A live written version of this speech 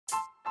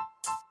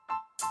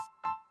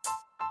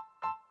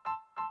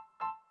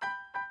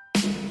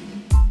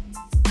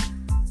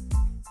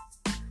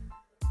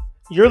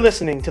You're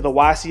listening to the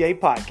YCA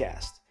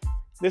Podcast.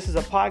 This is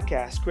a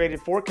podcast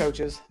created for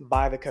coaches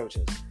by the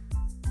coaches.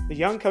 The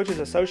Young Coaches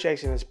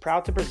Association is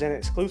proud to present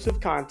exclusive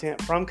content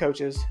from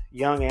coaches,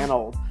 young and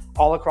old,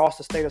 all across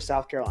the state of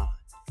South Carolina.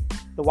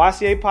 The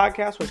YCA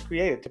Podcast was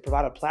created to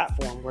provide a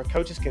platform where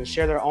coaches can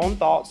share their own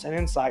thoughts and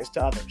insights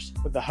to others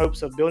with the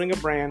hopes of building a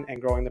brand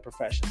and growing the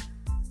profession.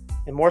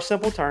 In more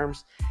simple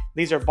terms,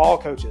 these are ball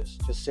coaches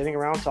just sitting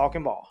around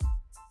talking ball.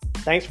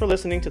 Thanks for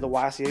listening to the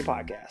YCA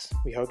Podcast.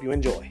 We hope you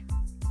enjoy.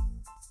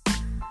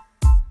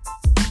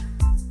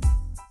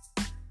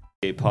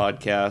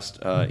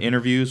 Podcast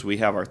interviews. We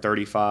have our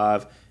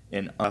 35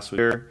 and us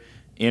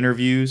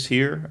interviews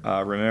here.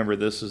 Remember,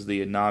 this is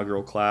the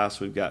inaugural class.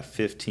 We've got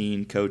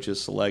 15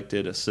 coaches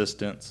selected,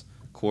 assistants,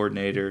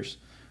 coordinators,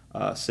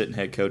 sitting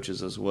head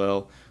coaches as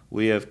well.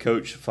 We have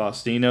Coach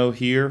Faustino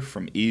here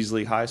from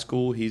Easley High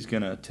School. He's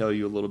going to tell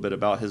you a little bit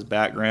about his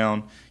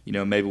background,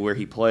 maybe where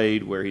he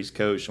played, where he's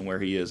coached, and where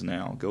he is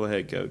now. Go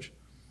ahead, Coach.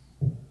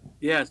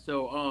 Yeah,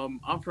 so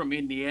I'm from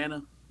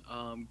Indiana,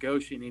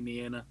 Goshen,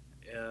 Indiana.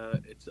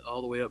 It's all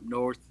the way up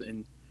north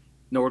in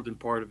northern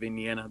part of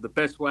Indiana. The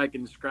best way I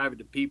can describe it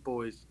to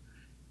people is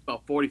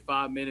about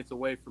 45 minutes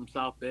away from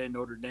South Bend,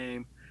 Notre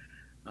Dame.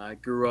 I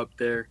grew up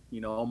there,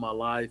 all my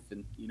life,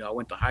 and I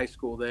went to high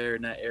school there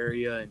in that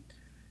area,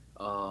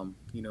 and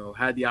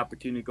had the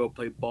opportunity to go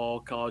play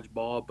college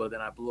ball, but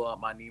then I blew out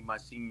my knee my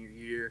senior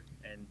year,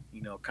 and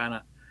kind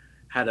of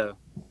had to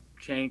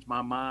change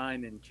my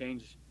mind and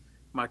change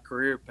my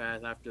career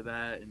path after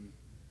that, and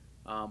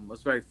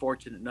was very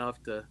fortunate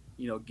enough to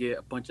get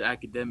a bunch of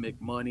academic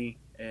money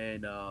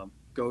and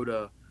go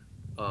to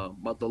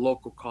the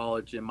local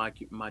college in my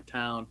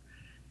town,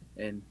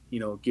 and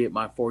get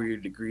my 4-year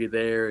degree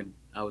there. And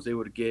I was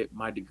able to get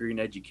my degree in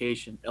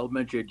education,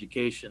 elementary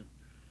education.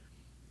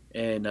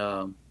 And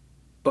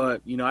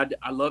but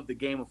I loved the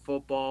game of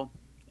football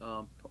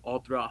all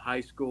throughout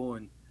high school,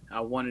 and I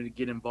wanted to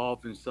get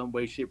involved in some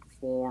way, shape, or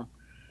form.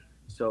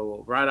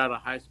 So right out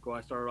of high school,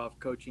 I started off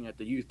coaching at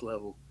the youth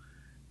level,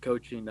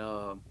 coaching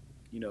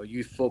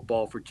youth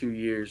football for 2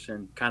 years,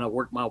 and kind of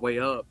worked my way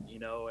up,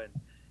 and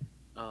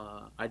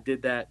I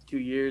did that 2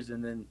 years,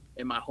 and then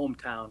in my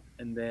hometown,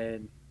 and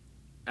then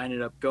I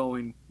ended up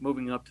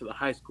moving up to the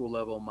high school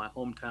level in my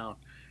hometown,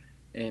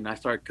 and I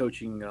started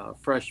coaching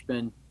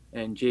freshmen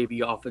and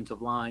JV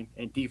offensive line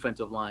and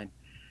defensive line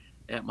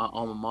at my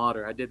alma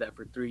mater. I did that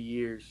for 3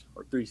 years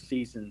or 3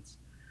 seasons,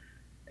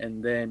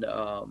 and then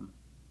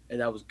and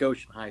that was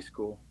Goshen High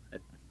School.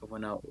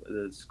 When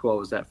the school I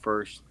was at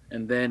first,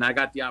 and then I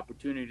got the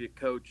opportunity to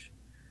coach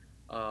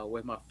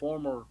with my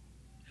former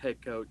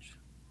head coach,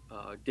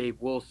 Dave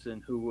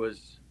Wilson, who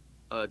was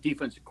a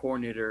defensive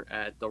coordinator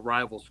at the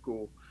rival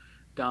school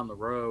down the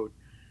road,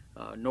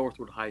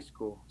 Northwood High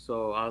School.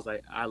 So I was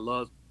like, I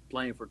loved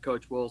playing for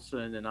Coach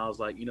Wilson, and I was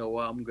like,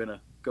 what, I'm gonna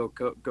go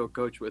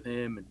coach with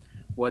him and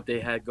what they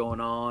had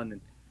going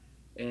on.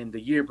 And the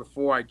year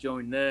before I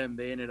joined them,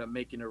 they ended up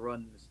making a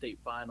run in the state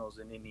finals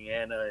in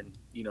Indiana, and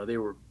they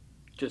were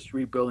just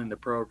rebuilding the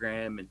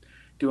program and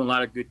doing a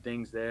lot of good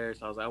things there.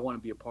 So I was like, I want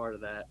to be a part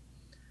of that.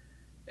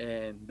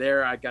 And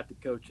there I got to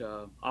coach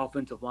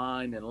offensive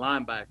line and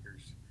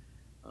linebackers.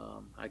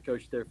 I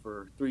coached there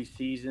for 3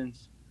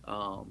 seasons.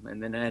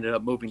 And then I ended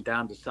up moving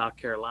down to South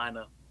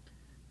Carolina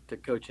to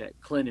coach at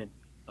Clinton.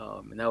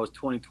 And that was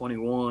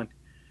 2021.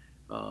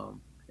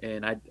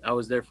 And I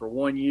was there for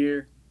 1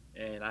 year,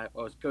 and I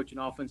was coaching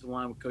offensive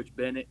line with Coach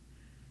Bennett.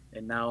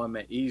 And now I'm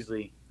at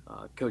Easley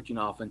coaching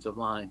offensive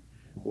line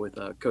with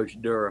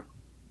Coach Dura.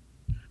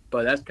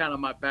 But that's kind of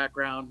my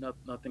background.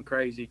 Nothing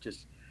crazy.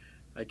 Just,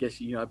 I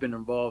guess, I've been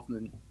involved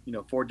in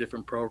 4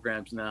 different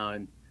programs now,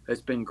 and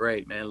it's been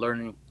great, man.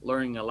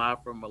 Learning a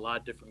lot from a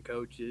lot of different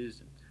coaches,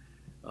 and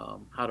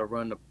how to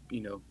run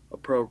a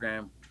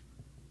program,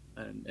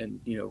 and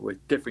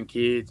with different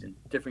kids and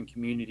different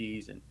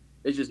communities, and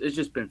it's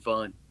just been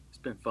fun. It's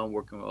been fun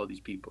working with all these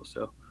people.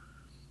 So.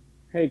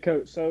 Hey,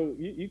 Coach, so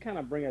you kind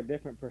of bring a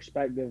different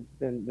perspective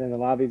than a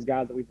lot of these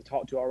guys that we've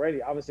talked to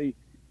already. Obviously,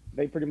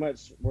 they pretty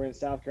much were in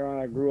South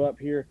Carolina, grew up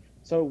here.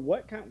 So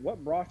what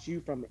brought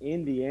you from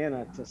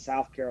Indiana to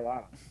South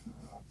Carolina?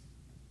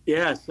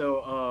 Yeah,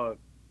 so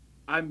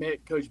I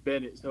met Coach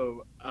Bennett.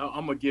 So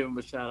I'm going to give him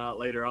a shout-out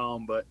later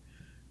on. But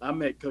I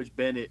met Coach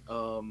Bennett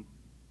through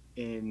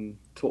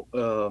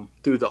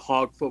the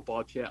Hog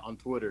Football Chat on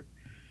Twitter.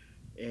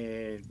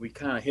 And we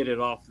kind of hit it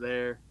off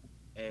there.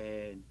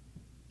 And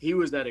he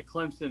was at a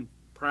Clemson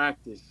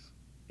practice,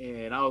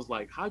 and I was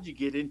like, how'd you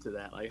get into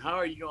that? Like, how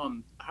are you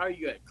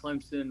at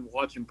Clemson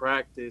watching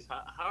practice?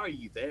 How are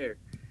you there?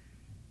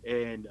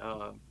 And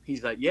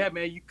he's like, yeah,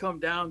 man, you come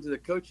down to the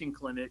coaching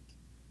clinic,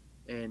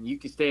 and you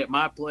can stay at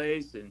my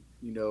place, and,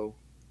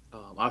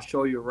 I'll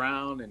show you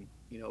around, and,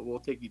 we'll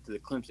take you to the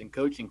Clemson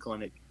coaching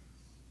clinic.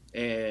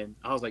 And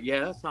I was like,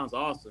 yeah, that sounds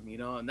awesome,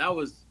 and that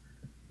was,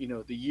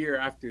 the year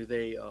after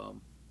they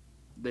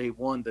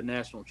won the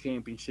national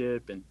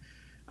championship. And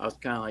I was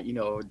kind of like,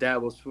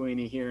 Dabo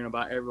Swinney, hearing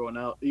about everyone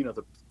else,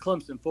 the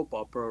Clemson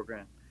football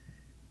program.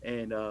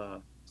 And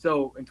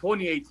so in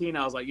 2018,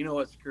 I was like, you know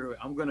what, screw it.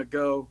 I'm going to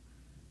go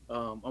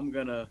I'm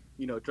gonna,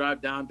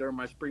 drive down during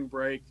my spring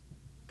break,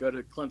 go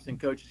to Clemson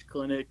Coaches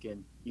Clinic,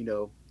 and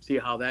see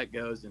how that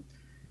goes. And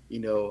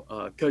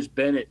Coach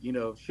Bennett,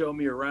 show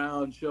me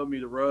around, show me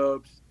the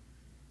ropes.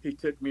 He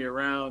took me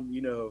around,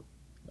 he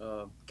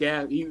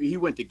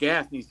went to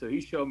Gaffney, so he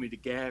showed me to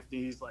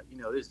Gaffney. He's like,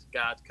 this is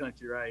God's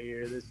country right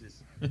here. This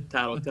is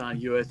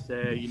Titletown,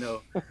 USA.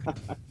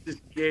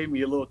 Just gave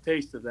me a little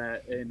taste of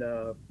that, and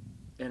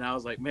I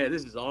was like, man,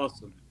 this is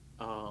awesome.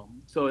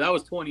 So that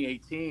was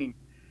 2018,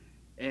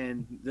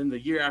 and then the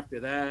year after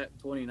that,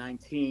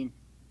 2019.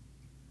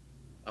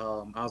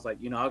 I was like,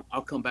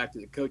 I'll come back to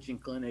the coaching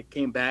clinic.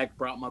 Came back,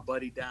 brought my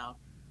buddy down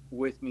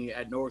with me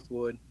at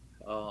Northwood,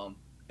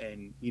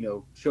 and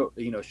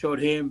showed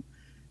him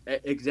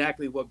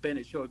exactly what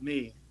Bennett showed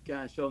me.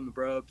 Kind of showed him the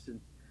ropes,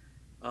 and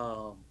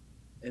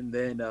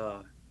then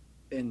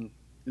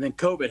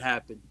COVID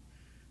happened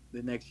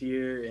the next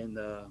year, and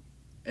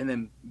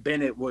then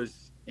Bennett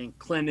was in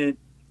Clinton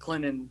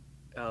in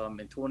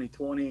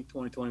 2020,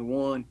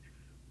 2021,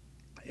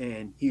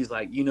 and he's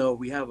like,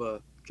 we have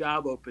a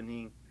job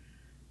opening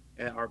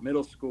at our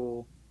middle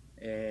school,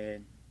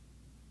 and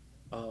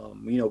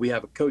we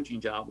have a coaching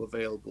job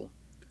available.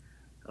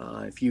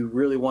 If you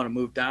really want to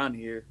move down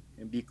here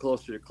and be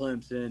closer to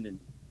Clemson and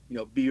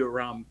be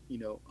around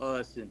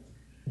us, and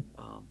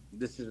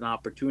this is an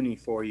opportunity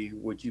for you,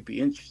 would you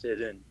be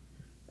interested? And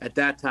at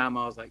that time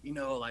I was like, I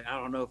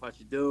don't know if I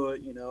should do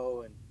it,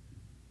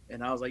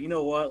 and I was like,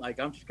 what, like,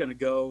 I'm just gonna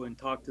go and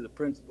talk to the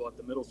principal at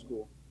the middle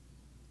school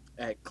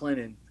at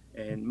Clinton,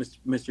 and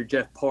Mr.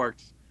 Jeff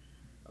Parks.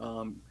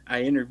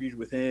 I interviewed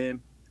with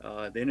him.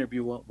 The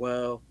interview went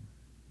well,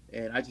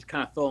 and I just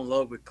kind of fell in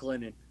love with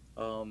Clinton,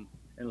 and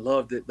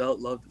loved it.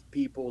 Loved the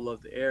people,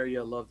 loved the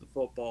area, loved the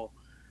football.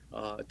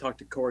 I talked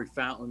to Corey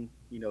Fountain,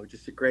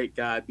 just a great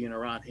guy, being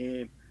around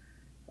him.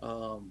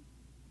 And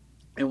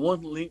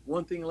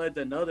one thing led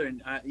to another,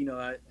 and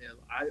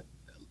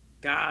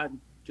God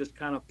just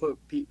kind of put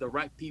the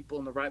right people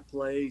in the right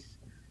place.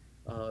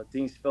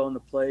 Things fell into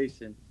place,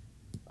 and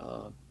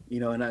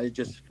and I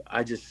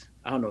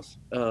don't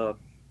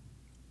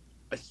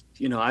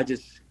know. I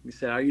just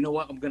said, you know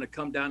what, I'm going to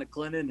come down to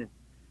Clinton and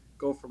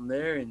go from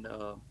there. And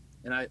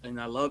I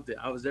loved it.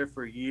 I was there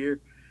for a year.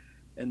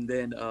 And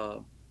then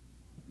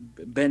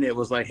Bennett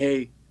was like,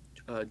 hey,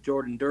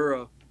 Jordan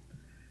Dura,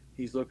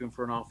 he's looking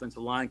for an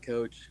offensive line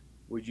coach.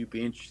 Would you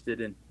be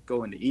interested in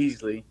going to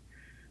Easley?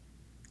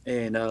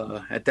 And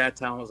at that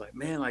time I was like,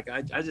 man, like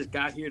I just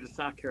got here to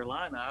South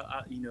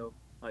Carolina,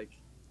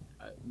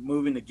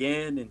 moving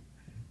again.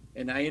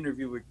 And I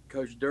interviewed with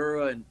Coach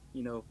Dura, and,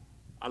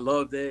 I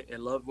loved it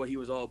and loved what he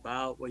was all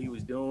about, what he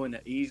was doing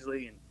at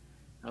Easley. And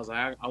I was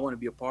like, I want to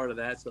be a part of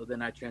that. So then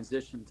I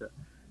transitioned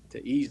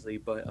to Easley.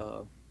 But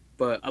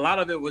a lot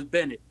of it was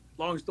Bennett.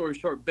 Long story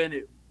short,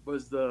 Bennett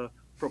was the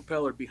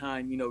propeller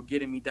behind,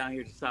 getting me down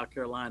here to South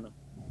Carolina.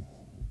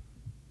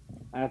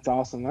 That's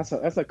awesome. That's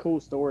a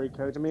cool story,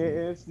 Coach. I mean,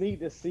 it's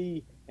neat to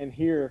see and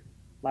hear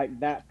like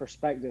that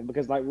perspective,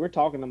 because like we're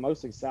talking to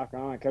mostly South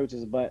Carolina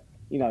coaches, but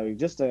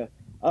just to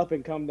up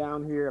and come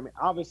down here. I mean,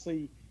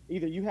 obviously,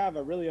 either you have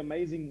a really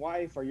amazing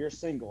wife or you're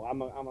single. I'm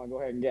gonna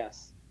go ahead and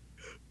guess.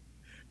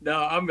 No,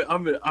 I'm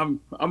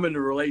in a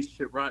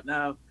relationship right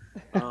now.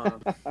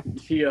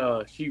 She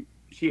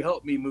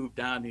helped me move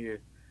down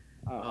here.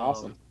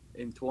 Awesome.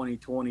 In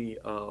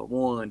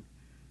 2021,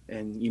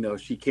 and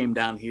she came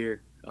down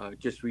here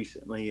just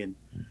recently, and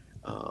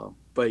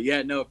but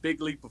yeah, no,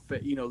 big leap of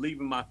faith.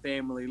 Leaving my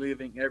family,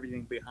 leaving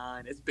everything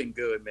behind. It's been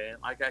good, man.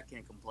 Like, I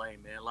can't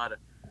complain, man.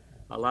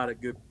 A lot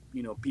of good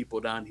people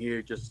down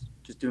here just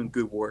doing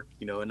good work,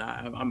 and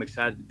I'm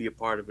excited to be a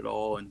part of it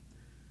all, and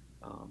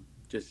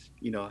just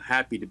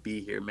happy to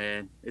be here,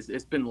 man.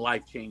 It's been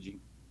life-changing.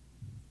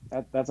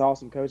 That's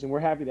awesome, Coach, and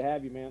we're happy to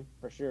have you, man,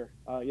 for sure.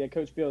 Yeah,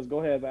 Coach Fields, go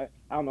ahead.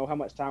 I don't know how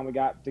much time we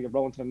got to get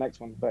rolling to the next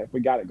one, but if we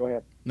got it, go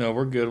ahead. No,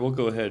 we're good. We'll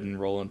go ahead and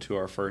roll into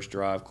our first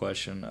drive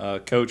question.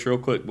 Coach, real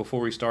quick, before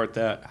we start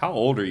that, how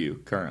old are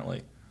you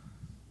currently?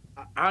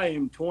 I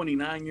am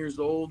 29 years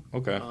old.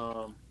 Okay.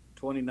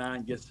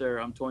 29, yes, sir.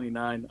 I'm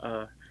 29.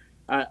 I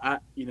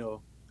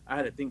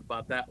had to think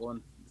about that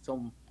one.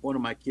 One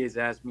of my kids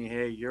asked me,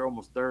 "Hey, you're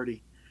almost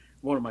 30."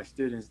 One of my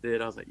students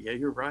did. I was like, "Yeah,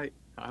 you're right.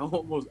 I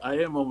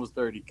am almost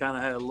 30." Kind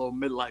of had a little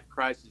midlife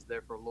crisis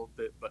there for a little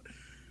bit, but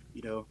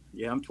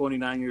yeah, I'm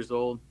 29 years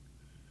old.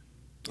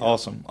 Yeah.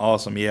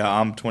 Awesome. Yeah,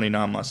 I'm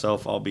 29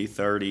 myself. I'll be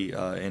 30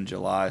 in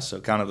July.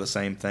 So kind of the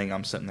same thing.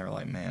 I'm sitting there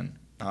like, man,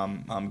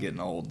 I'm getting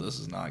old. This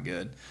is not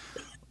good.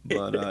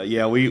 But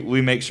yeah,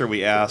 we make sure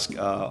we ask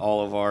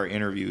all of our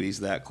interviewees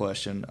that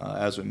question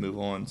as we move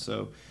on.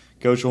 So,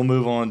 Coach, we'll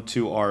move on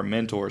to our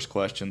mentors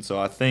question. So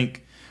I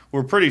think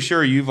we're pretty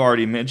sure you've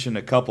already mentioned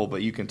a couple,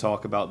 but you can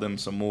talk about them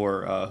some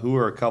more. Who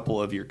are a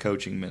couple of your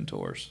coaching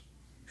mentors?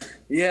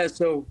 Yeah,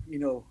 so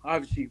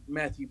obviously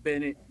Matthew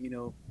Bennett.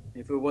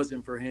 If it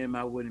wasn't for him,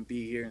 I wouldn't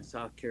be here in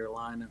South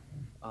Carolina.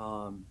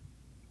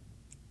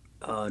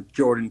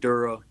 Jordan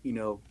Dura,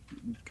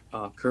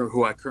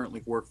 who I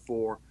currently work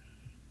for.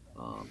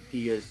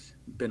 He has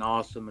been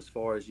awesome as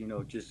far as,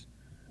 just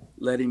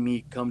letting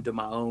me come to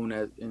my own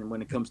and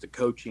when it comes to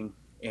coaching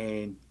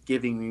and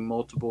giving me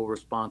multiple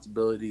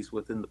responsibilities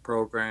within the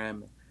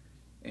program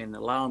and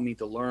allowing me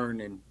to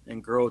learn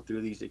and grow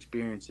through these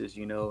experiences,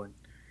 and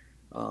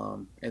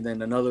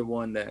then another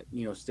one that,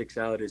 sticks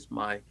out is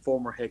my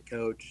former head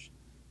coach,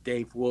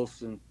 Dave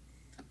Wilson,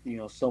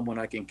 someone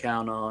I can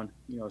count on,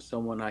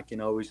 someone I can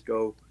always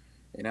go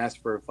and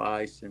ask for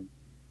advice. And,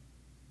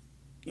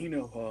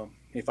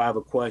 if I have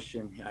a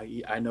question,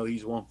 I know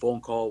he's one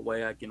phone call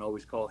away. I can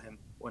always call him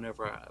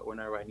whenever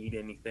I need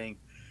anything.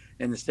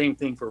 And the same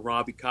thing for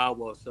Robbie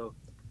Caldwell. So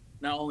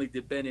not only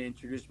did Bennett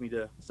introduce me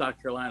to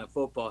South Carolina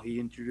football, he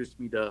introduced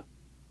me to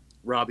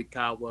Robbie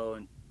Caldwell.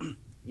 And,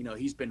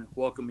 he's been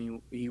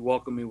he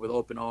welcomed me with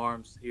open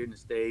arms here in the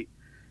state.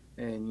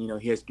 And,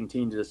 he has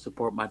continued to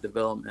support my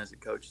development as a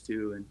coach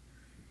too.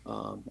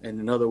 And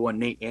another one,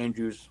 Nate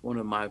Andrews, one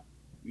of my,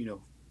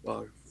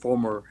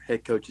 former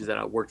head coaches that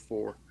I worked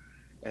for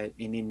in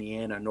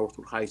Indiana,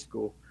 Northwood High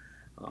School,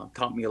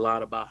 taught me a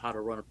lot about how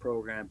to run a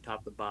program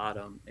top to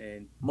bottom,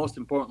 and most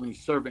importantly,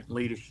 servant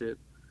leadership,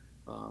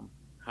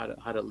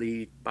 how to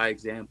lead by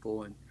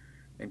example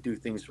and do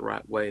things the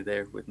right way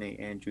there with Nate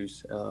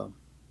Andrews. I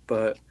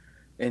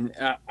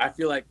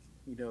feel like,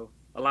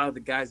 a lot of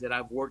the guys that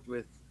I've worked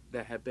with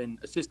that have been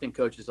assistant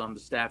coaches on the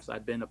staffs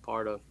I've been a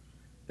part of,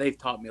 they've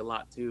taught me a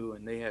lot too,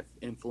 and they have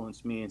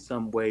influenced me in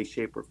some way,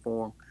 shape, or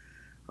form.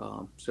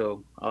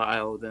 So I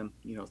owe them,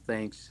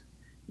 thanks,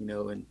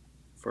 and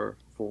for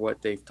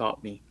what they've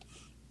taught me.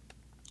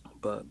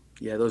 But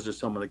yeah, those are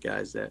some of the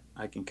guys that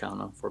I can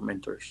count on for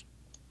mentors.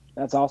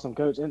 That's awesome,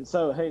 Coach. And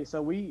so, hey,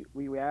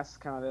 we asked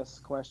kind of this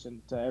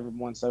question to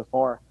everyone so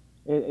far,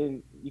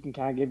 and you can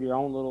kind of give your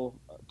own little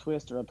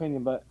twist or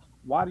opinion, but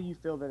why do you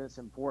feel that it's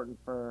important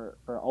for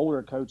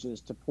older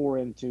coaches to pour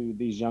into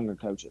these younger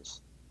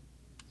coaches?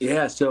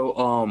 Yeah,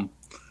 so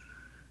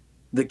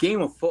the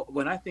game of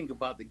when I think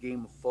about the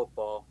game of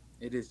football,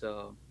 it is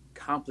a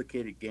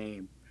complicated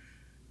game.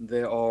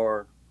 There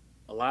are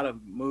a lot of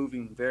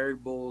moving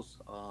variables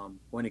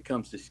when it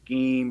comes to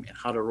scheme and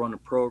how to run a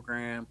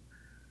program.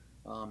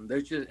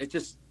 It's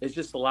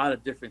just a lot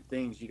of different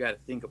things you got to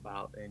think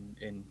about,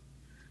 and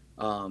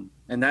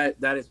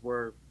that is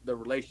where the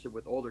relationship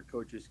with older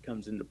coaches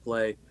comes into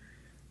play.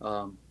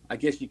 I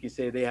guess you can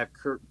say they have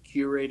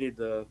curated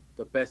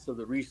the best of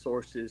the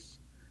resources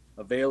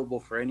available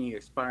for any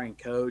aspiring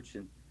coach,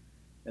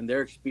 and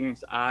their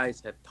experienced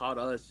eyes have taught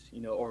us,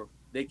 or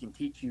they can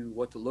teach you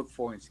what to look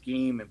for in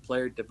scheme and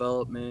player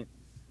development.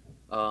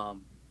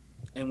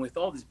 And with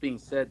all this being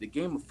said, the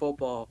game of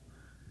football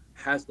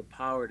has the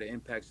power to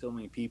impact so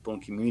many people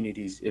and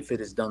communities if it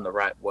is done the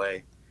right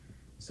way.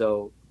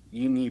 So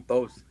you need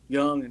both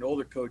young and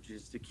older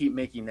coaches to keep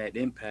making that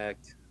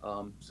impact,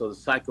 so the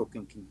cycle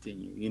can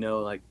continue.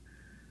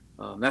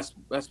 That's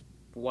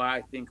why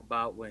I think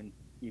about when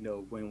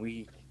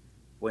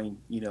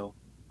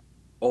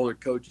older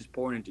coaches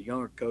pouring into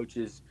younger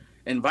coaches,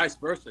 and vice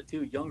versa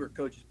too. Younger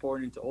coaches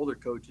pouring into older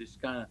coaches,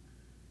 kind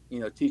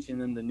of, teaching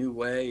them the new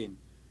way and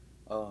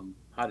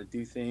how to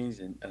do things.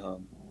 And I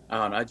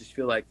don't know. I just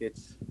feel like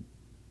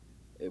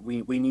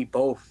we need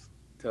both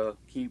to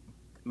keep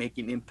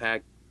making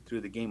impact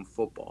through the game of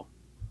football.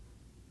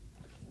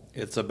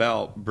 It's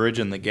about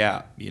bridging the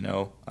gap.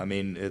 I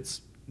mean,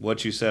 it's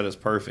what you said is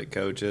perfect,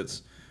 Coach.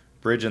 It's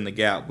bridging the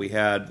gap. We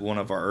had one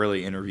of our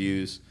early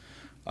interviews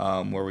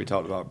where we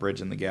talked about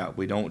bridging the gap.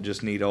 We don't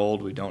just need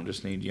old. We don't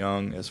just need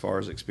young as far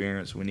as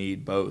experience. We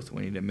need both.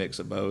 We need a mix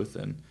of both.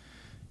 And,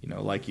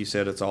 like you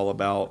said, it's all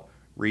about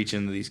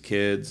reaching these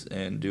kids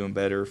and doing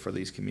better for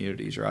these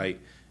communities, right?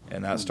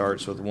 And that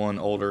starts with one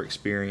older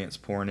experience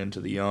pouring into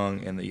the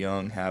young, and the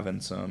young having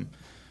some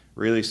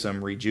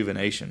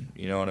rejuvenation,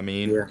 you know what I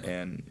mean? Yeah.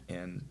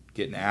 And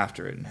getting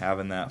after it and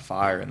having that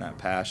fire and that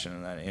passion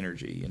and that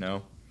energy,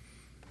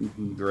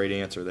 Mm-hmm. Great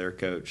answer there,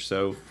 Coach.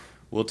 So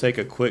we'll take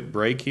a quick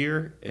break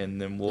here,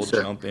 and then we'll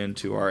jump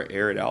into our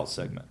Air It Out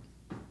segment.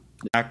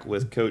 Back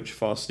with Coach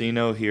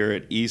Faustino here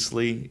at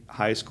Easley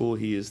High School.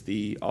 He is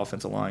the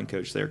offensive line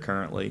coach there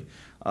currently.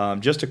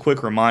 Just a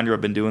quick reminder,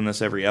 I've been doing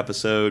this every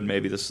episode.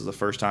 Maybe this is the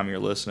first time you're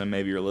listening.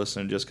 Maybe you're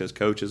listening just because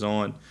Coach is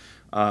on.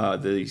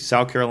 The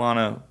South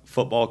Carolina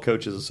Football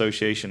Coaches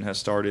Association has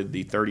started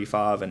the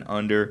 35 and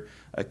under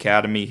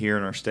academy here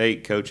in our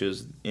state.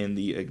 Coaches in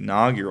the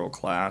inaugural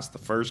class, the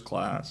first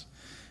class.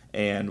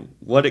 And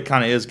what it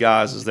kind of is,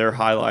 guys, is they're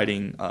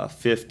highlighting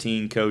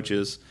 15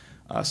 coaches.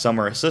 Some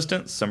are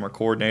assistants, some are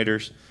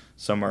coordinators,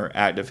 some are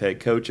active head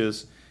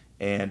coaches.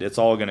 And it's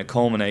all going to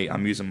culminate.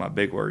 I'm using my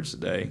big words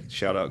today.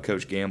 Shout out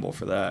Coach Gamble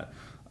for that.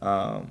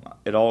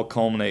 It all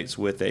culminates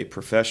with a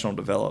professional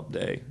develop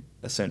day,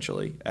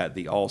 essentially, at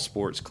the All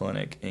Sports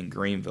Clinic in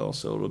Greenville.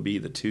 So it'll be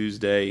the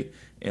Tuesday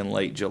in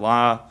late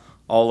July.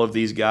 All of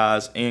these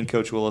guys and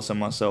Coach Willis and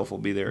myself will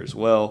be there as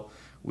well.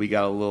 We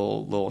got a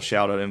little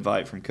shout-out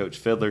invite from Coach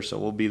Fiddler, so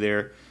we'll be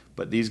there.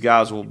 But these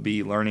guys will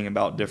be learning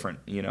about different,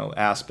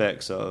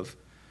 aspects of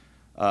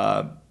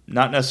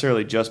not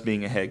necessarily just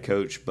being a head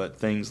coach, but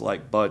things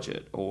like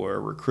budget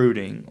or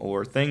recruiting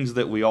or things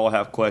that we all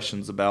have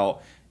questions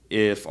about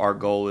if our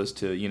goal is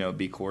to,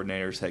 be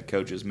coordinators, head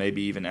coaches,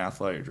 maybe even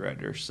athletic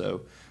directors.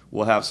 So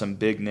we'll have some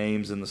big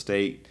names in the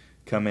state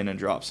come in and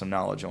drop some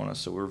knowledge on us.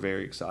 So we're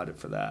very excited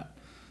for that.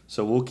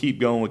 So we'll keep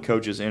going with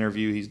Coach's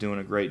interview. He's doing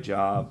a great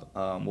job.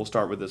 We'll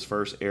start with this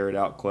first air it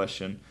out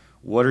question.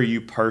 What are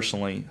you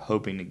personally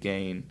hoping to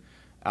gain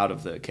out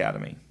of the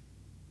academy?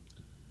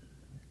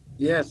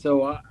 Yeah,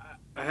 so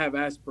I have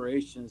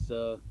aspirations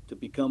to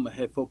become a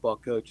head football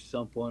coach at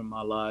some point in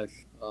my life.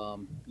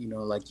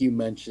 Like you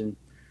mentioned,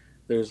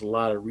 there's a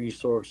lot of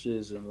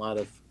resources and a lot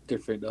of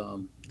different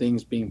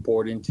things being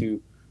poured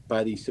into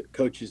by the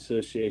coaches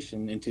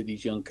association into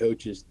these young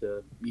coaches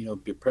to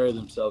prepare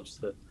themselves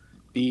to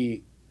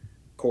be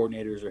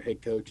coordinators or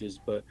head coaches.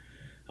 But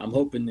I'm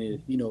hoping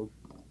to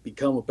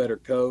become a better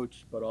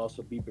coach, but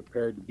also be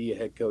prepared to be a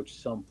head coach at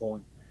some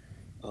point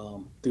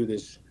through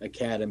this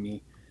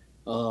academy.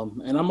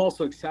 And I'm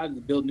also excited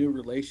to build new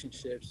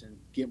relationships and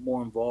get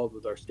more involved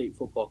with our state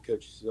football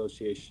coaches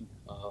association.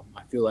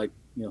 I feel like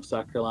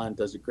South Carolina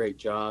does a great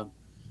job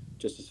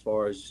just as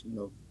far as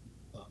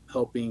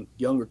helping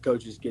younger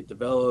coaches get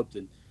developed,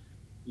 and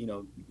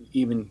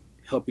even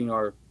helping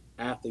our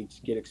athletes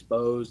get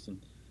exposed,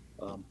 and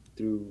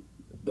through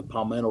the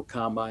Palmetto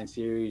Combine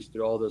Series,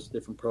 through all those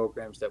different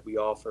programs that we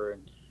offer.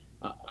 And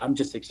I'm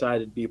just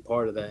excited to be a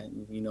part of that,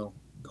 and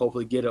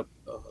hopefully get a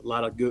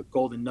lot of good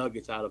golden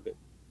nuggets out of it.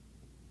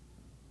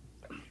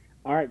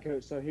 All right,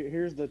 Coach. So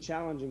here's the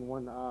challenging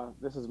one.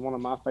 This is one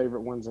of my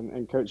favorite ones,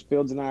 and Coach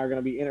Fields and I are going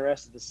to be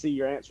interested to see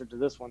your answer to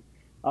this one.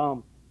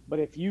 But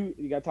if you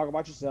got to talk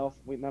about yourself.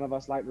 None of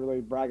us like to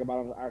really brag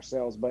about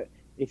ourselves, but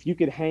if you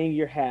could hang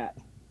your hat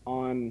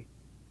on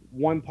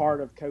one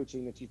part of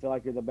coaching that you feel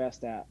like you're the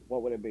best at,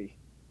 what would it be?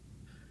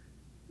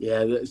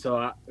 Yeah,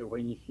 so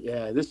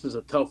this is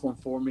a tough one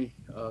for me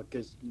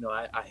because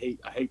I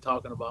hate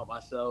talking about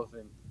myself,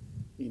 and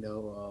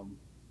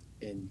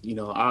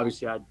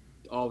obviously I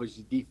always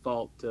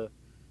default to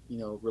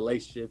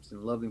relationships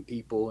and loving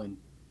people,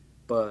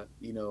 but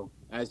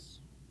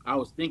as I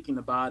was thinking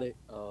about it,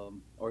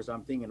 or as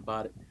I'm thinking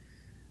about it,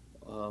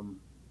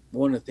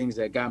 one of the things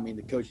that got me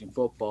into coaching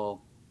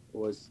football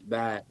was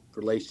that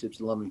relationships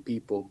and loving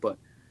people, but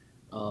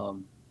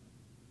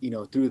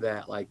through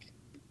that, like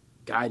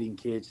guiding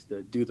kids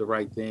to do the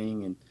right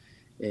thing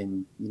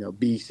and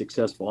be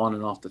successful on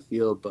and off the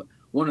field. But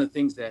one of the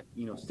things that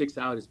sticks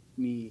out is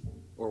me,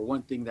 or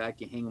one thing that I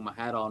can hang my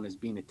hat on, is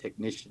being a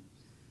technician.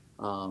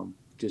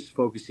 Just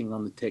focusing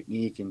on the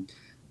technique and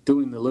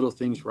doing the little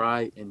things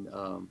right, and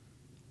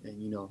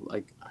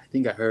like I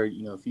think I heard,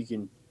 if you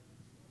can,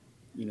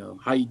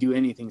 how you do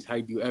anything is how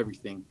you do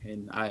everything,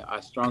 and I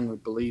strongly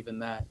believe in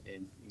that.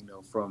 And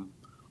from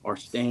our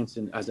stance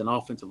and as an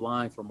offensive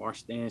line, from our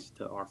stance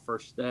to our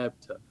first step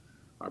to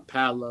our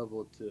pad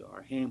level to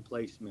our hand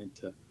placement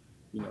to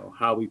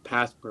how we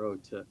pass pro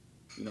to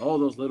all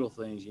those little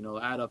things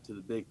add up to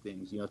the big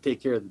things, take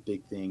care of the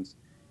big things.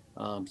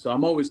 So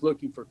I'm always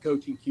looking for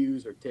coaching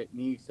cues or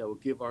techniques that will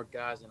give our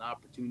guys an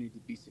opportunity to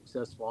be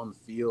successful on the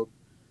field.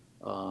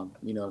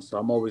 So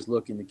I'm always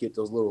looking to get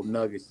those little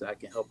nuggets that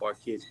can help our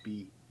kids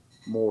be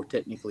more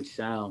technically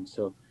sound.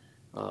 So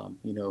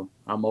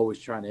I'm always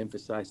trying to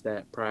emphasize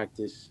that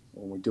practice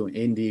when we're doing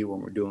indie,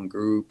 when we're doing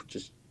group,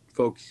 just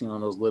focusing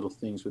on those little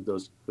things with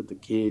the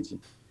kids,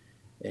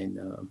 and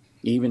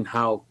even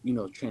how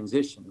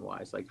transition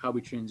wise, like how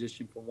we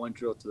transition from one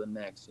drill to the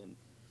next, and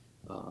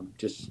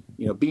just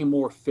being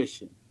more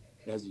efficient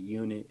as a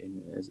unit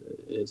and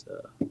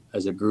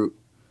as a group.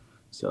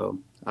 So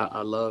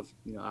I love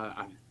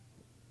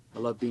I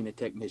love being a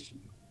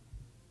technician.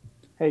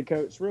 Hey,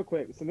 Coach, real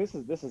quick. So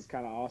this is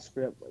kind of off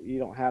script. You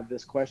don't have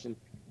this question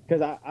because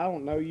I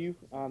don't know you.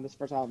 This is the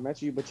first time I've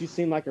met you, but you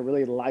seem like a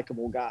really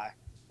likable guy.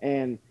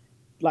 And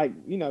like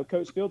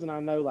Coach Fields and I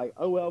know like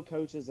OL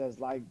coaches as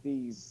like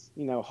these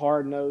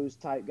hard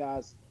nosed type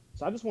guys.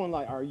 So I just want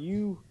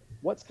to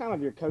what's kind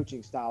of your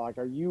coaching style? Like,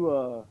 are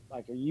you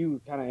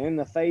kind of in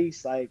the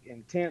face, like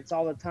intense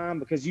all the time?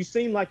 Because you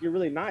seem like you're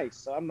really nice.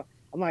 So I'm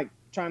like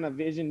trying to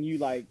vision you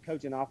like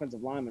coaching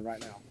offensive linemen right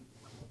now.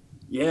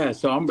 Yeah,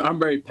 so I'm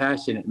very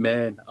passionate,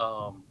 man.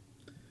 I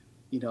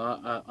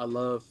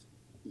love,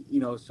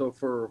 so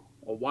for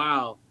a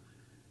while,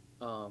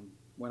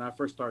 when I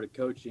first started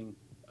coaching,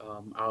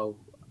 I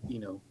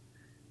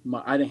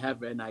didn't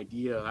have an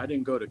idea. I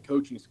didn't go to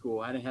coaching school.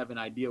 I didn't have an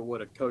idea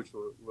what a coach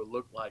would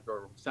look like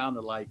or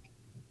sounded like.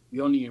 The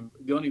only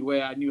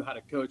way I knew how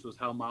to coach was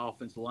how my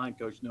offensive line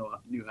coach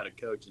knew how to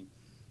coach, and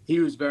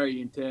he was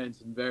very intense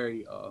and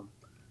very, up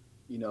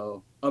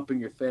in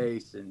your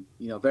face, and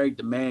very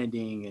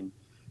demanding,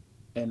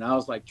 and I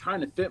was like trying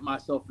to fit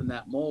myself in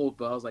that mold,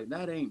 but I was like,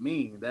 that ain't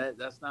me.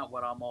 That's not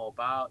what I'm all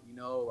about,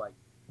 like.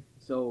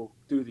 So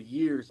through the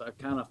years, I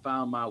kind of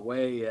found my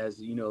way as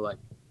I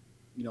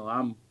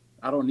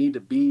don't need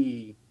to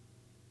be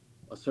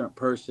a certain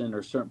person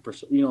or certain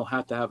person. You don't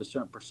have to have a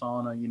certain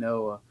persona.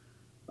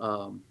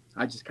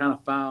 I just kind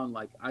of found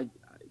like I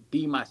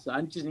be myself.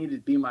 I just needed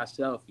to be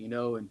myself,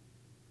 and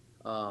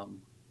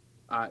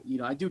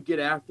I do get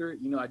after it.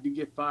 I do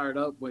get fired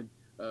up when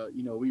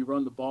we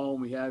run the ball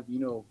and we have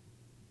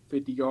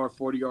 50-yard,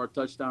 40-yard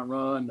touchdown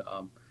run.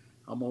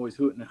 I'm always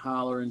hooting and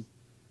hollering.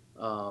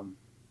 Um,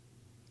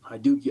 I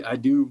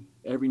do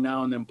every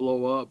now and then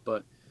blow up,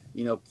 but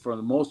for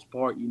the most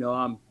part,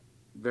 I'm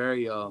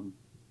very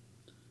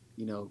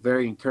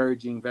very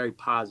encouraging, very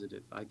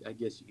positive. I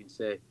guess you can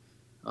say,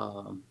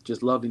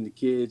 just loving the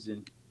kids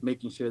and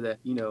making sure that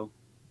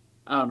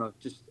I don't know,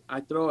 just I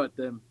throw at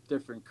them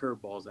different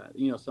curveballs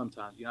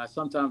sometimes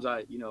sometimes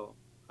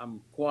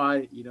I'm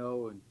quiet,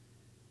 and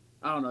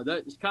I don't know, that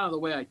it's kind of the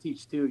way I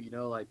teach too,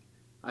 like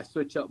I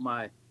switch up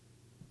my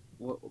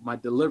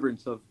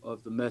deliverance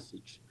of the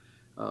message.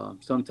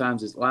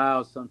 Sometimes it's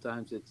loud,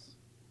 sometimes it's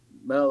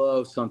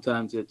mellow,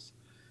 sometimes it's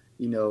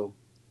you know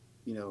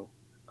you know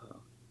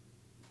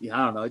yeah,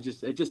 I don't know, it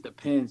just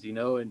depends, and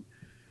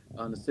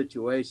on the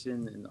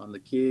situation and on the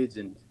kids.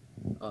 And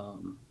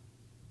um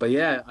but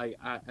yeah,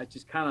 I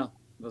just kind of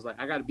was like,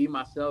 I got to be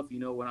myself,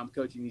 when I'm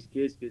coaching these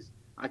kids, because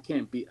I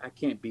can't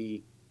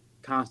be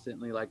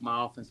constantly like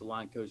my offensive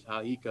line coach,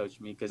 how he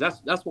coached me, because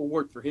that's what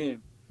worked for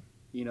him,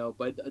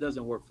 but it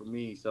doesn't work for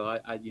me. So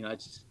I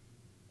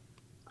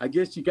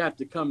guess you got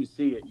to come to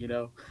see it.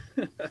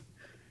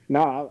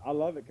 No, I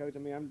love it, Coach. I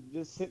mean, I'm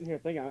just sitting here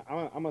thinking,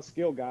 I'm a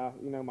skill guy,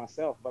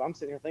 myself, but I'm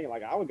sitting here thinking,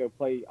 like, I would go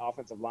play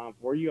offensive line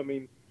for you. I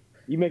mean,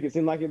 you make it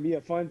seem like it'd be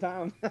a fun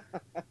time.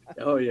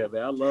 Oh yeah,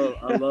 man, I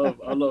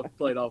love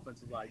playing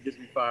offensive line. It gets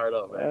me fired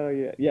up, man. Oh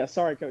yeah, yeah.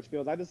 Sorry, Coach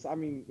Fields. I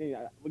mean,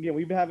 again,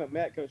 we haven't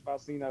met Coach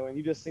Faustino, and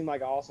you just seem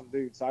like an awesome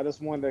dude. So I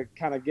just wanted to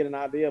kind of get an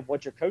idea of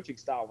what your coaching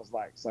style was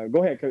like. So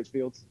go ahead, Coach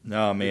Fields.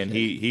 No, man,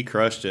 he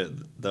crushed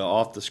it. The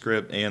off the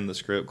script and the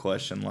script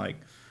question. Like,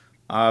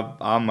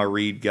 I'm a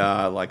read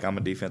guy. Like, I'm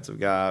a defensive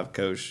guy. I've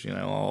coached,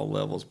 all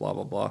levels, blah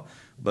blah blah.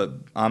 But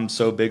I'm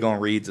so big on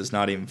reads, it's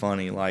not even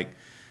funny. Like,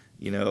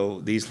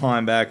 these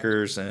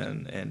linebackers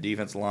and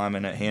defensive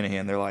linemen at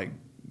Hanahan, they're like,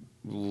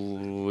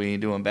 we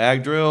ain't doing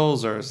bag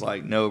drills, or it's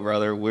like, no,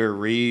 brother, we're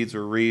reads,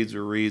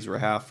 we're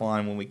half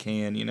line when we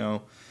can.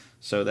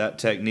 So that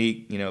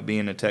technique,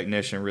 being a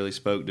technician really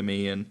spoke to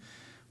me. And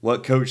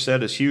what Coach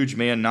said is huge,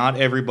 man. Not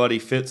everybody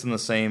fits in the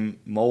same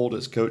mold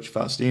as Coach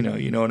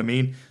Faustino. You know what I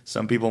mean?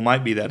 Some people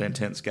might be that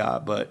intense guy,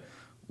 but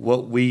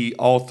what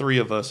all three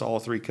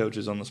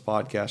coaches on this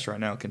podcast right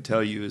now can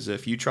tell you is,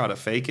 if you try to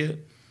fake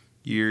it,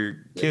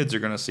 your kids are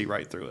going to see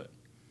right through it.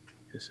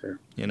 Yes, sir.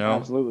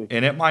 Absolutely.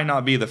 And it might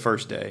not be the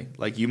first day.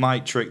 Like, you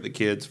might trick the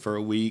kids for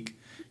a week.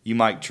 You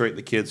might trick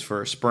the kids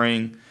for a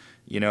spring.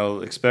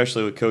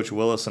 Especially with Coach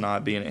Willis and I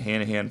being at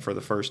Hanahan for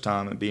the first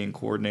time and being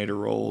coordinator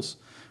roles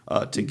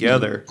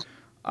together,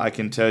 I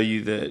can tell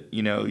you that,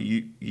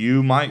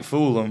 you might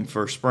fool them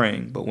for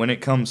spring, but when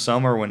it comes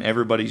summer, when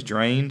everybody's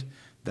drained,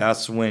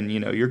 that's when,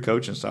 your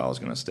coaching style is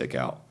going to stick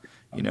out.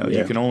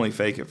 You can only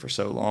fake it for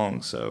so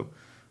long. So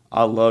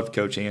I loved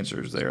Coach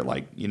Answers there.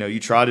 Like, you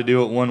try to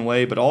do it one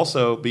way, but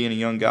also being a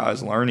young guy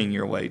is learning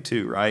your way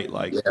too, right?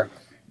 Like,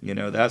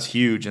 that's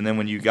huge. And then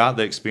when you got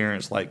the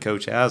experience like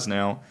Coach has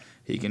now,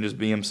 he can just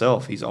be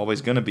himself. He's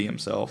always going to be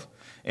himself.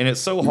 And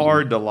it's so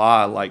hard to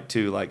lie,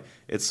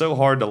 it's so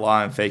hard to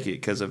lie and fake it,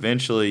 because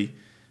eventually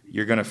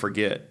you're going to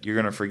forget. You're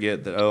going to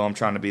forget that, I'm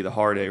trying to be the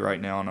hard A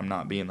right now, and I'm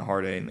not being the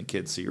hard A, and the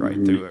kids see right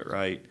through it,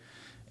 right?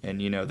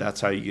 And,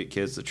 that's how you get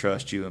kids to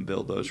trust you and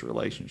build those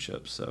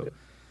relationships. So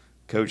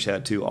Coach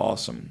had two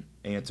awesome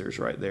answers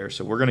right there.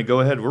 So we're going to go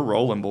ahead. We're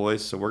rolling,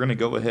 boys. So we're going to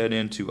go ahead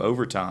into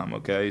overtime,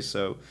 okay?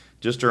 So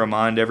just to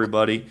remind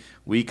everybody,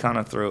 we kind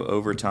of throw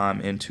overtime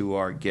into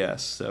our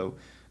guests. So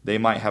they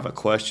might have a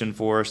question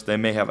for us. They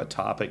may have a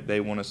topic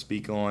they want to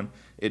speak on.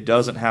 It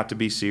doesn't have to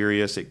be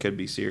serious. It could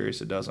be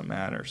serious. It doesn't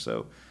matter.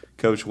 So,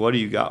 Coach, what do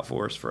you got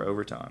for us for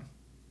overtime?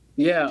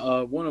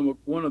 Yeah, one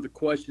of the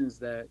questions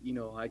that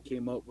I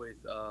came up with.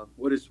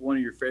 What is one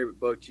of your favorite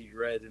books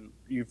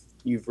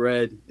you've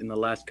read in the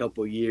last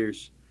couple of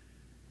years?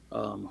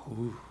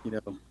 Ooh,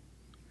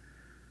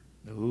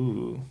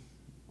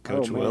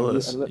 Coach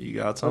Willis, you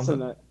got something?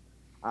 Listen,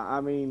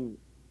 I mean,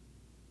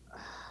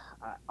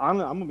 I'm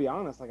gonna be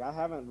honest. Like, I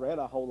haven't read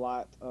a whole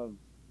lot of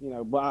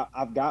but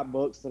I've got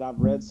books that I've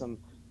read some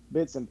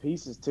bits and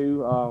pieces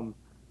too.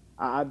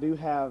 I do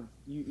have.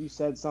 You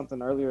said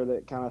something earlier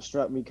that kind of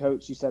struck me,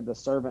 Coach. You said the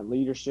servant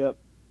leadership,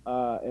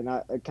 and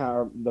kind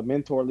of the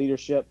mentor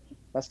leadership.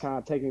 That's kind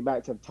of taking me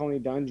back to Tony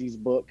Dungy's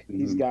book. Mm-hmm.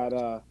 He's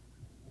got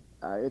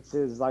it's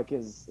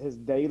his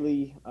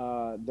daily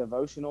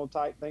devotional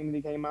type thing that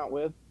he came out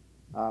with.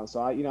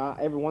 So I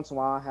every once in a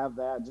while I have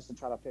that just to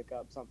try to pick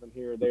up something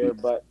here or there.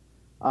 But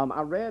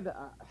I read.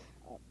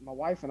 My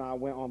wife and I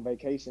went on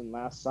vacation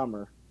last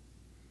summer,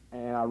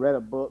 and I read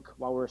a book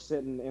while we were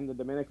sitting in the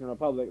Dominican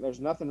Republic. There's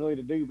nothing really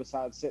to do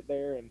besides sit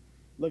there and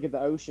look at the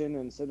ocean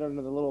and sit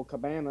under the little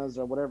cabanas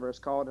or whatever it's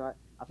called. And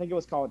I think it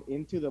was called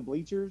Into the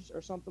Bleachers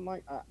or something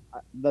like that.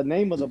 The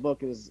name of the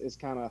book is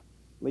kind of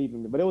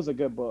leaving me, but it was a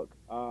good book.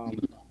 But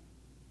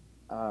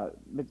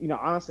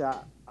honestly,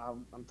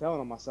 I'm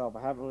telling on myself,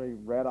 I haven't really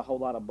read a whole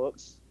lot of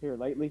books here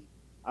lately.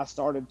 I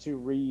started to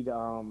read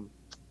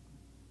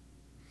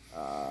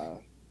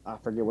I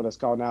forget what it's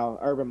called now,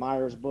 Urban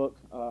Meyer's book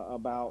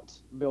about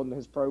building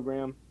his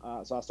program.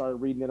 So I started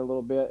reading it a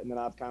little bit, and then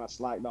I've kind of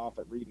slacked off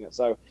at reading it.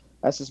 So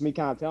that's just me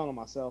kind of telling on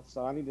myself.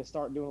 So I need to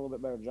start doing a little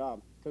bit better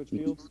job. Coach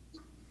Fields?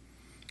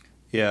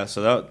 Yeah,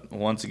 so that,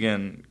 once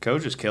again,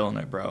 Coach is killing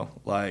it, bro.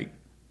 Like,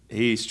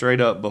 he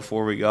straight up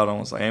before we got on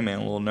was like, hey, man,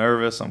 I'm a little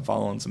nervous. I'm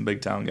following some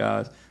big-time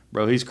guys.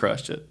 Bro, he's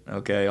crushed it,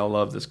 okay? I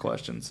love this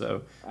question.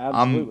 So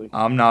Absolutely.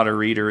 I'm not a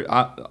reader.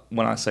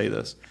 When I say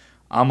this,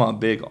 I'm a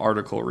big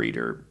article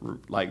reader,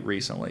 like,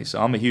 recently.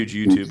 So I'm a huge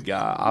YouTube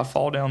guy. I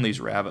fall down these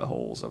rabbit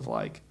holes of,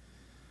 like,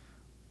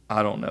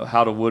 I don't know,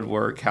 how to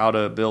woodwork, how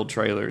to build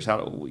trailers,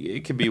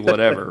 it could be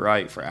whatever,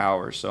 right, for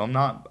hours. So I'm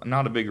not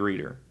a big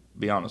reader, to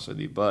be honest with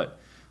you. But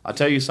I'll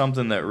tell you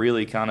something that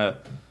really kind of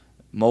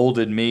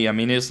molded me. I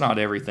mean, it's not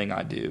everything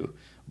I do.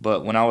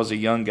 But when I was a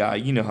young guy,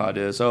 you know how it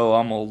is. Oh,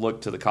 I'm going to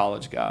look to the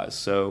college guys.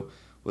 So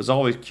was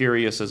always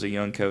curious as a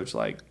young coach,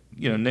 like,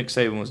 Nick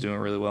Saban was doing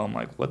really well. I'm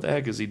like, what the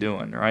heck is he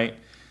doing, right?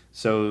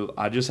 So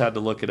I just had to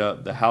look it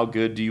up. The How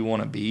Good Do You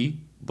Want to Be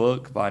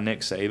book by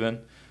Nick Saban.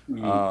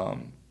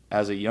 Mm-hmm.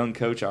 As a young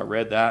coach, I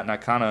read that, and I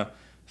kind of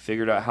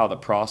figured out how the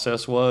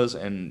process was.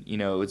 And,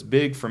 it's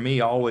big for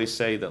me. I always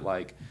say that,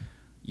 like,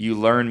 you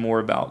learn more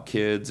about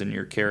kids and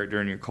your character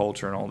and your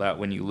culture and all that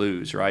when you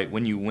lose, right?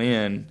 When you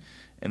win –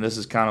 and this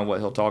is kind of what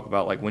he'll talk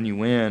about. Like, when you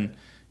win,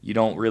 you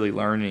don't really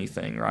learn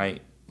anything,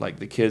 right? Like,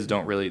 the kids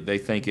don't really – they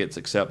think it's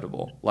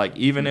acceptable. Like,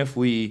 even if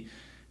we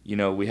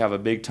have a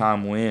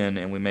big-time win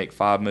and we make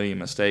 5 million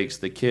mistakes,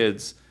 the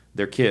kids,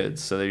 they're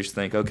kids. So they just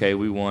think, okay,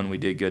 we won, we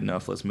did good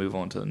enough, let's move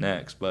on to the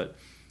next. But,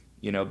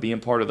 being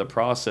part of the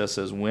process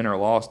as win or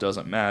loss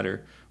doesn't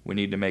matter. We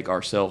need to make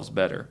ourselves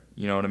better.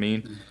 You know what I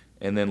mean?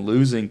 And then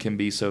losing can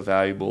be so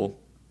valuable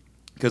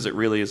because it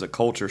really is a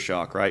culture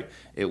shock, right?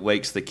 It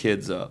wakes the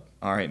kids up.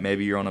 All right,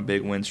 maybe you're on a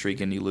big win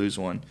streak and you lose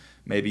one.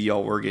 Maybe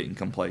y'all were getting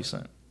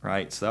complacent,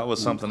 right? So that was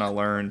something I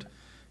learned,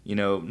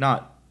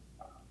 not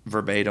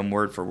verbatim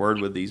word for word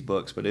with these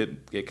books, but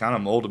it kind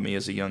of molded me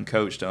as a young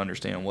coach to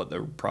understand what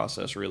the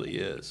process really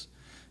is.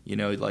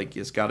 Like,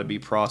 it's got to be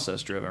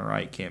process driven,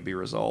 right? Can't be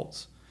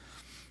results.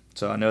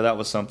 So I know that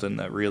was something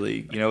that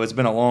really, it's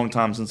been a long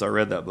time since I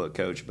read that book,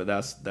 Coach, but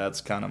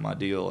that's kind of my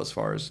deal as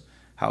far as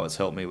how it's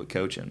helped me with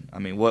coaching. I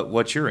mean,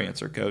 what's your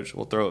answer, Coach?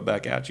 We'll throw it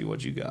back at you.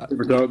 What you got?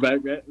 Throw it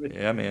back at me?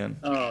 Yeah, man.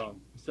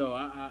 So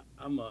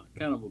I'm a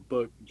kind of a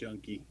book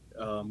junkie.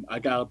 I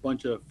got a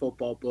bunch of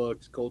football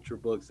books, culture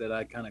books that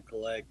I kind of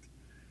collect.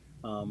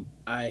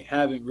 I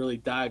haven't really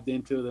dived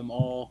into them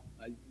all.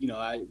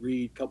 I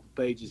read a couple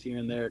pages here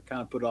and there,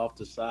 kind of put it off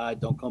the side,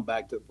 don't come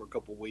back to it for a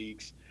couple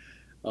weeks.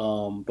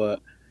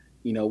 But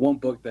one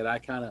book that I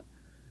kind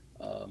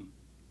of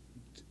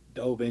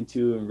dove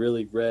into and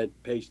really read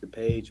page to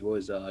page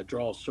was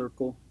Draw a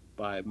Circle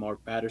by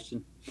Mark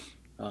Batterson.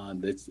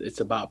 It's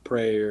about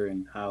prayer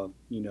and how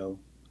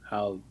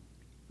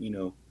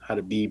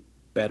to be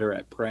better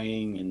at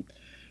praying,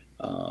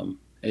 and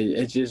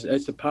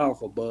it's a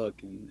powerful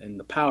book, and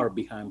the power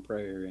behind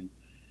prayer, and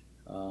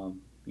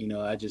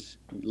I just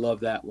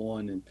love that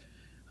one. And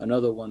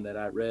another one that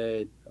I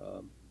read,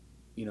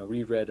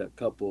 reread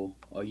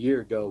a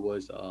year ago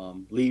was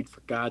Lead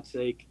for God's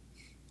Sake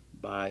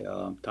by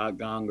Todd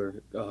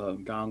Gonger.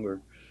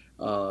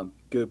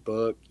 Good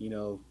book,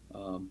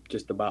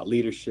 just about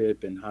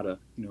leadership and how to,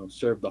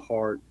 serve the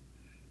heart,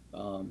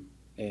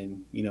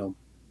 and,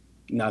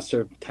 not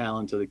serve the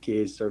talents of the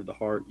kids, serve the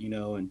heart,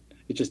 and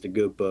it's just a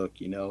good book,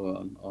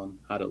 on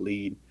how to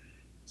lead.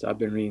 So I've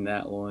been reading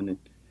that one,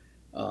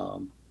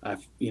 and I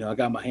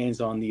got my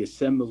hands on The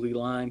Assembly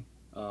Line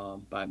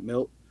by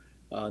Milt,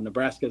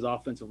 Nebraska's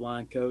offensive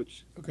line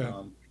coach. Okay.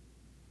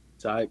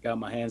 So I got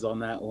my hands on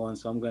that one,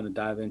 so I'm going to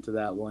dive into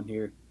that one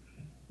here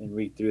and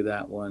read through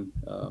that one,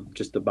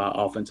 just about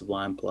offensive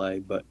line play.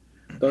 But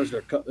those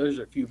are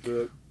a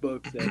few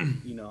books that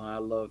I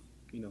love,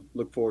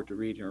 look forward to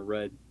reading or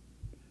read.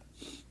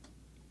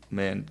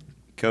 Man,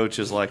 Coach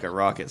is like a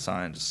rocket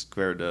scientist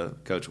compared to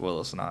Coach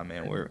Willis and I.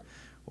 Man,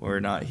 we're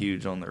not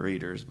huge on the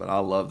readers, but I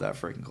love that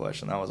freaking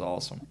question. That was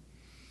awesome.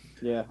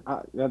 Yeah,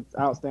 that's an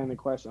outstanding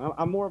question.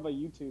 I'm more of a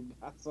YouTube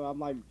guy, so I'm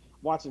like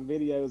watching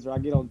videos, or I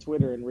get on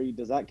Twitter and read.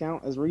 Does that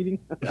count as reading?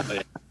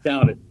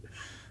 Count it.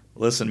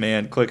 Listen,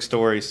 man, quick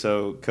story.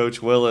 So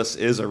Coach Willis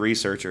is a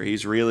researcher.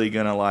 He's really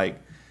gonna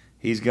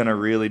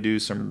really do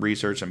some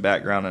research and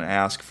background and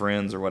ask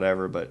friends or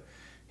whatever. But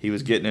he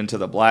was getting into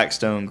the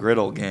Blackstone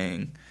Griddle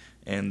gang,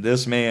 and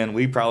this man,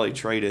 we probably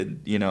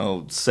traded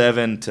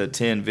 7 to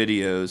 10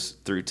 videos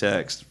through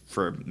text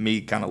for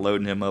me kind of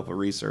loading him up with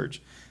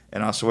research.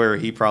 And I swear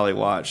he probably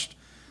watched,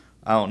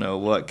 I don't know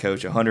what,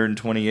 Coach,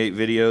 128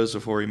 videos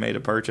before he made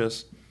a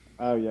purchase.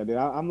 Oh, yeah, dude.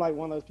 I'm like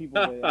one of those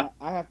people that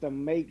I have to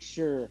make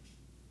sure.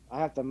 I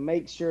have to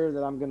make sure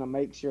that I'm going to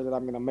make sure that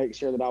I'm going to make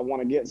sure that I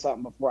want to get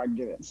something before I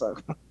get it. So,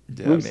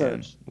 yeah,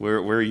 research.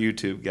 Man. We're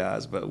YouTube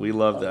guys, but we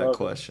love that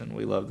question.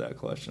 We love that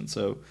question.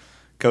 So,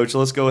 Coach,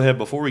 let's go ahead.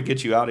 Before we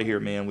get you out of here,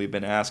 man, we've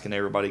been asking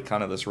everybody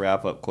kind of this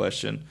wrap-up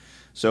question.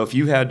 So if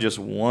you had just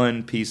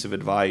one piece of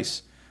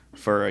advice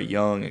for a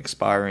young,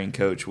 aspiring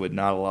coach with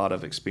not a lot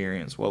of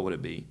experience, what would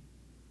it be?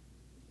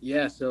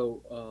 Yeah,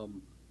 so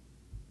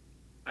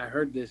I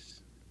heard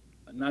this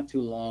not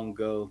too long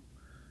ago,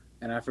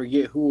 and I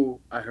forget who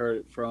I heard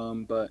it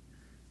from, but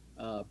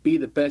be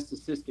the best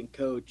assistant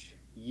coach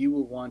you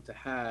would want to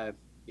have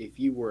if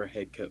you were a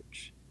head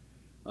coach.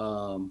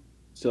 Um,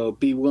 so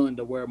be willing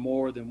to wear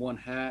more than one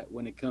hat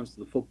when it comes to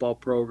the football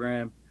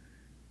program.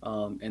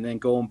 And then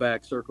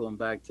circling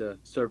back to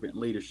servant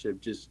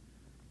leadership, just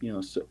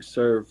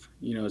serve.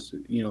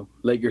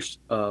 Let your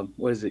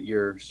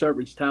your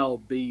servant's towel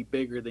be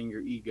bigger than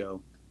your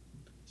ego.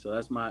 So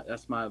that's my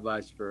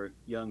advice for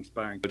young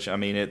aspiring. Which, I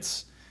mean,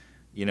 it's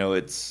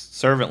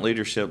servant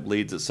leadership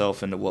leads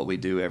itself into what we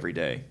do every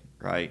day,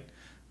 right?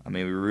 I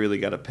mean, we really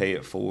got to pay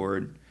it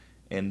forward.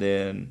 And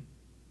then,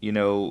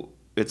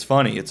 it's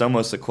funny. It's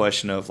almost a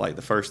question of, like,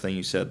 the first thing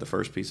you said, the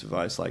first piece of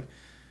advice, like,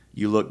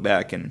 you look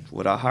back and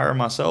would I hire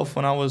myself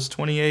when I was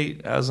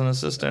 28 as an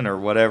assistant or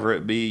whatever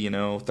it be,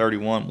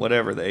 31,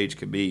 whatever the age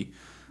could be.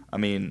 I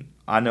mean,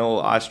 I know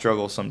I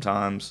struggle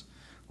sometimes,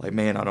 like,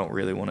 man, I don't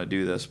really want to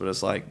do this, but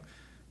it's like,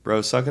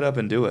 bro, suck it up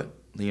and do it.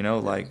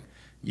 Like,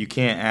 you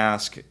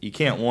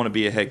can't want to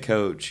be a head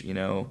coach,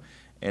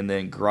 and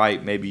then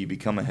gripe. Maybe you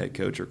become a head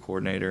coach or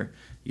coordinator.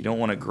 You don't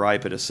want to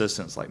gripe at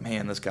assistants like,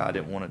 man, this guy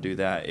didn't want to do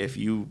that. If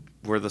you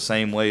were the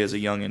same way as a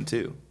youngin'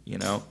 too,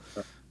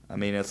 I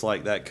mean, it's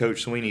like that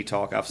Coach Sweeney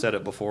talk. I've said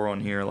it before on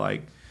here.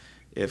 Like,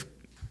 if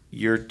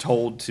you're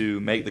told to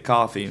make the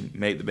coffee,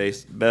 make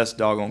the best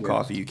doggone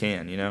coffee you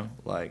can,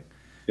 Like,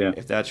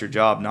 if that's your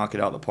job, knock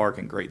it out of the park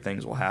and great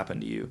things will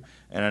happen to you.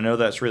 And I know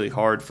that's really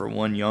hard for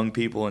one, young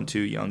people, and two,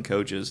 young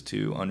coaches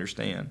to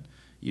understand.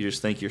 You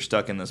just think you're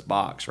stuck in this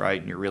box, right?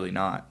 And you're really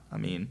not. I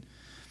mean,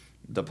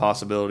 the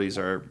possibilities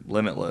are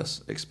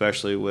limitless,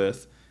 especially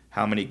with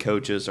how many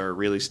coaches are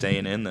really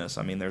staying in this.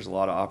 I mean, there's a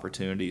lot of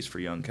opportunities for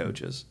young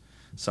coaches,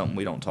 something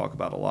we don't talk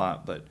about a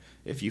lot. But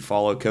if you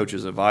follow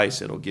coach's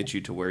advice, it'll get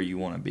you to where you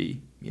want to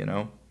be,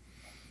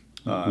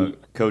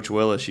 Coach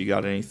Willis, you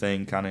got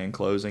anything kind of in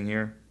closing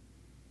here?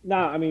 No,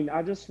 I mean,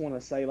 I just want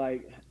to say,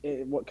 like,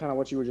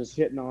 what you were just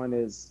hitting on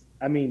is,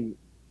 I mean,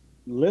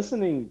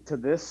 listening to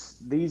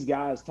these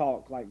guys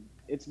talk, like,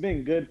 it's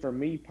been good for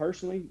me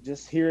personally,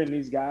 just hearing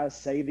these guys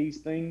say these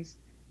things,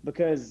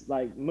 because,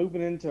 like,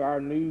 moving into our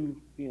new,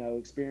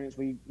 experience,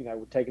 we're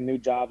taking new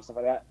jobs and stuff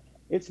like that.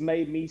 It's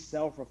made me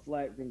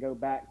self-reflect and go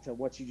back to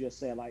what you just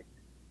said, like,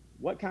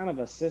 what kind of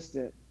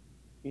assistant,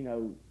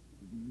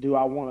 do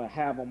I want to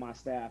have on my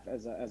staff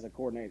as a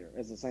coordinator,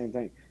 as the same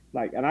thing.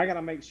 Like, and I got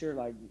to make sure,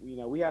 like,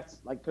 we have to,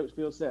 like Coach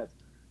Fields said,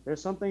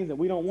 there's some things that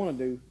we don't want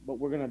to do, but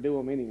we're going to do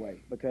them anyway,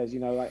 because,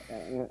 like,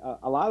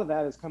 a lot of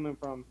that is coming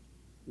from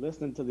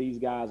listening to these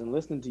guys and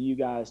listening to you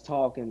guys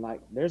talk. And,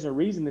 like, there's a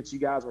reason that you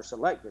guys were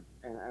selected.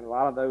 And a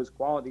lot of those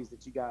qualities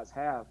that you guys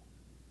have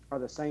are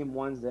the same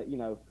ones that,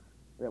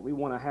 that we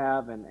want to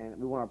have and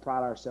we want to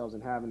pride ourselves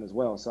in having as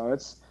well. So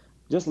it's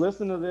just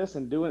listening to this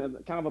and doing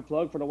kind of a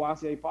plug for the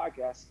YCA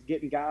podcast,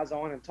 getting guys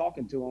on and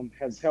talking to them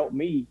has helped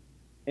me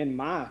in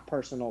my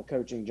personal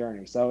coaching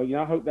journey. So,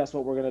 I hope that's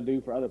what we're going to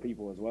do for other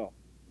people as well.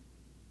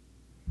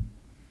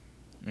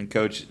 And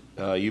Coach,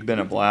 you've been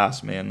a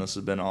blast, man. This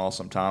has been an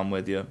awesome time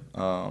with you.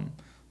 Like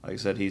I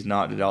said, he's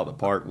knocked it out of the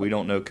park. We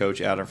don't know Coach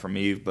Adam from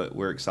Eve, but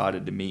we're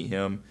excited to meet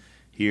him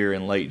here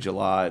in late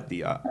July at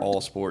the All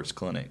Sports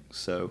Clinic.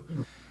 So,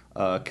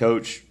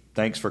 Coach,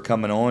 thanks for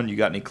coming on. You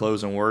got any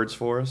closing words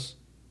for us?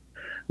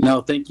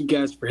 No, thank you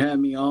guys for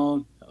having me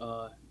on.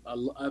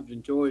 I've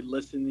enjoyed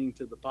listening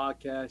to the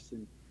podcast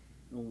and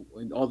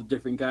all the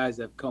different guys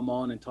that have come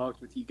on and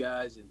talked with you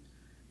guys, and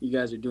you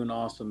guys are doing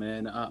awesome,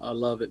 man. I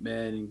love it,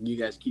 man, and you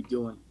guys keep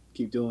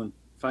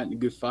fighting a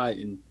good fight,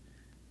 and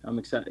I'm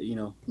excited,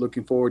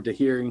 looking forward to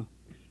hearing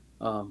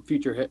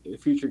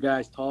future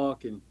guys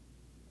talk, and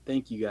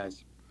thank you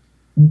guys.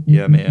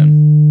 Yeah,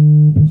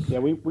 man. Yeah,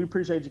 we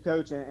appreciate you,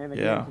 Coach, and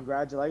again,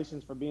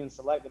 congratulations for being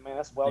selected, man.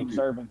 That's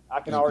well-deserving. I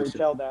can already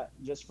tell that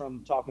just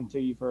from talking to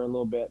you for a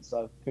little bit,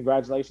 so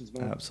congratulations,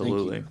 man.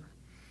 Absolutely.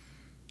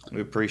 We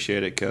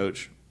appreciate it,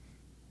 Coach.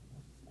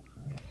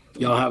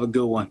 Y'all have a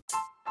good one.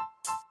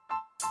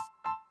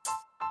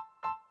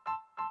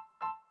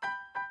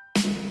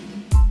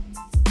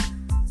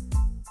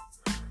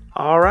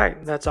 All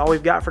right, that's all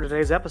we've got for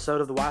today's episode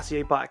of the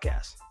YCA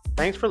podcast.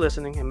 Thanks for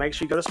listening, and make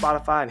sure you go to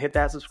Spotify and hit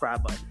that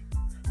subscribe button.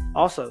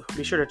 Also,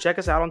 be sure to check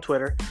us out on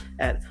Twitter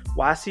at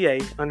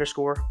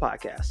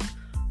YCA_podcast.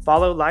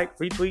 Follow, like,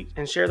 retweet,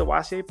 and share the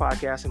YCA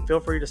podcast, and feel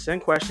free to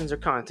send questions or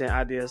content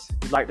ideas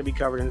you'd like to be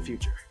covered in the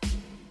future.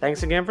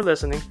 Thanks again for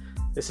listening.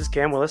 This is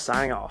Cam Willis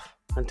signing off.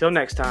 Until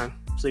next time,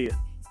 see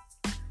you.